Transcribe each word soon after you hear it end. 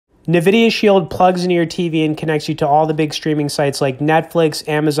Nvidia Shield plugs into your TV and connects you to all the big streaming sites like Netflix,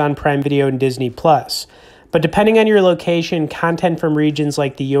 Amazon Prime Video, and Disney+. But depending on your location, content from regions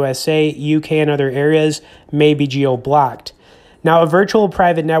like the USA, UK, and other areas may be geo-blocked. Now, a virtual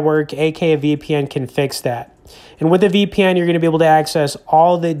private network, aka a VPN, can fix that. And with a VPN, you're going to be able to access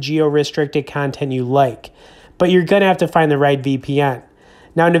all the geo-restricted content you like. But you're going to have to find the right VPN.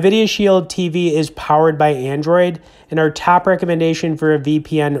 Now, Nvidia Shield TV is powered by Android, and our top recommendation for a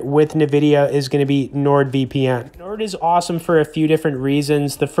VPN with Nvidia is going to be NordVPN. Nord is awesome for a few different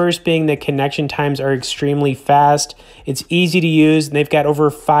reasons. The first being that connection times are extremely fast. It's easy to use, and they've got over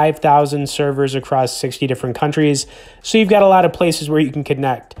 5,000 servers across 60 different countries, so you've got a lot of places where you can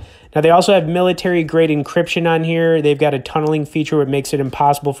connect. Now, they also have military-grade encryption on here. They've got a tunneling feature which makes it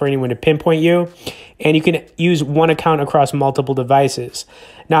impossible for anyone to pinpoint you. And you can use one account across multiple devices.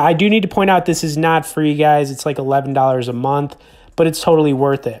 Now, I do need to point out this is not free, guys. It's like $11 a month, but it's totally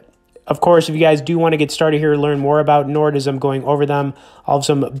worth it. Of course, if you guys do want to get started here, learn more about Nord as I'm going over them, I'll have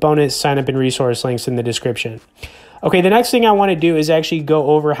some bonus sign-up and resource links in the description. Okay, the next thing I want to do is actually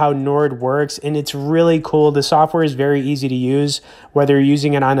go over how Nord works, and it's really cool. The software is very easy to use, whether you're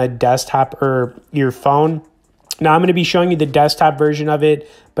using it on a desktop or your phone. Now, I'm going to be showing you the desktop version of it,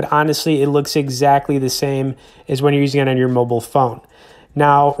 but honestly, it looks exactly the same as when you're using it on your mobile phone.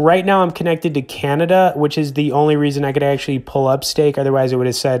 Now, right now, I'm connected to Canada, which is the only reason I could actually pull up Stake. Otherwise, it would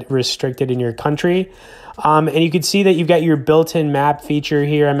have said restricted in your country. And you can see that you've got your built-in map feature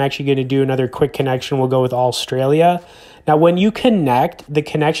here. I'm actually going to do another quick connection. We'll go with Australia. Now, when you connect, the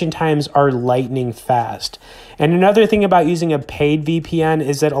connection times are lightning fast. And another thing about using a paid VPN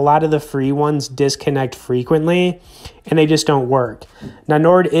is that a lot of the free ones disconnect frequently, and they just don't work. Now,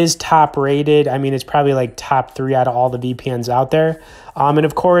 Nord is top rated. I mean, it's probably like top 3 out of all the VPNs out there. And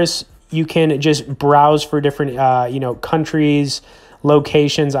of course, you can just browse for different, countries,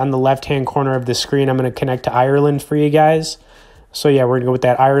 locations on the left-hand corner of the screen. I'm going to connect to Ireland for you guys. So yeah, we're going to go with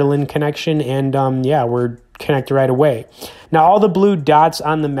that Ireland connection, and yeah, we're connected right away. Now, all the blue dots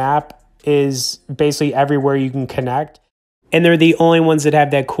on the map is basically everywhere you can connect, and they're the only ones that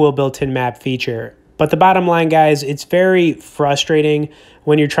have that cool built-in map feature. But the bottom line, guys, it's very frustrating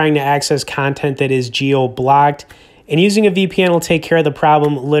when you're trying to access content that is geo-blocked, and using a VPN will take care of the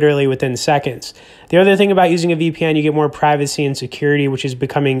problem literally within seconds. The other thing about using a VPN, you get more privacy and security, which is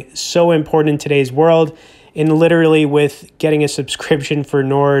becoming so important in today's world. And literally with getting a subscription for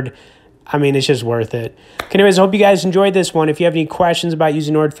Nord, I mean, it's just worth it. Okay, anyways, I hope you guys enjoyed this one. If you have any questions about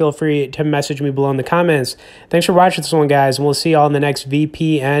using Nord, feel free to message me below in the comments. Thanks for watching this one, guys, and we'll see you all in the next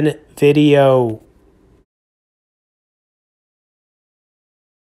VPN video.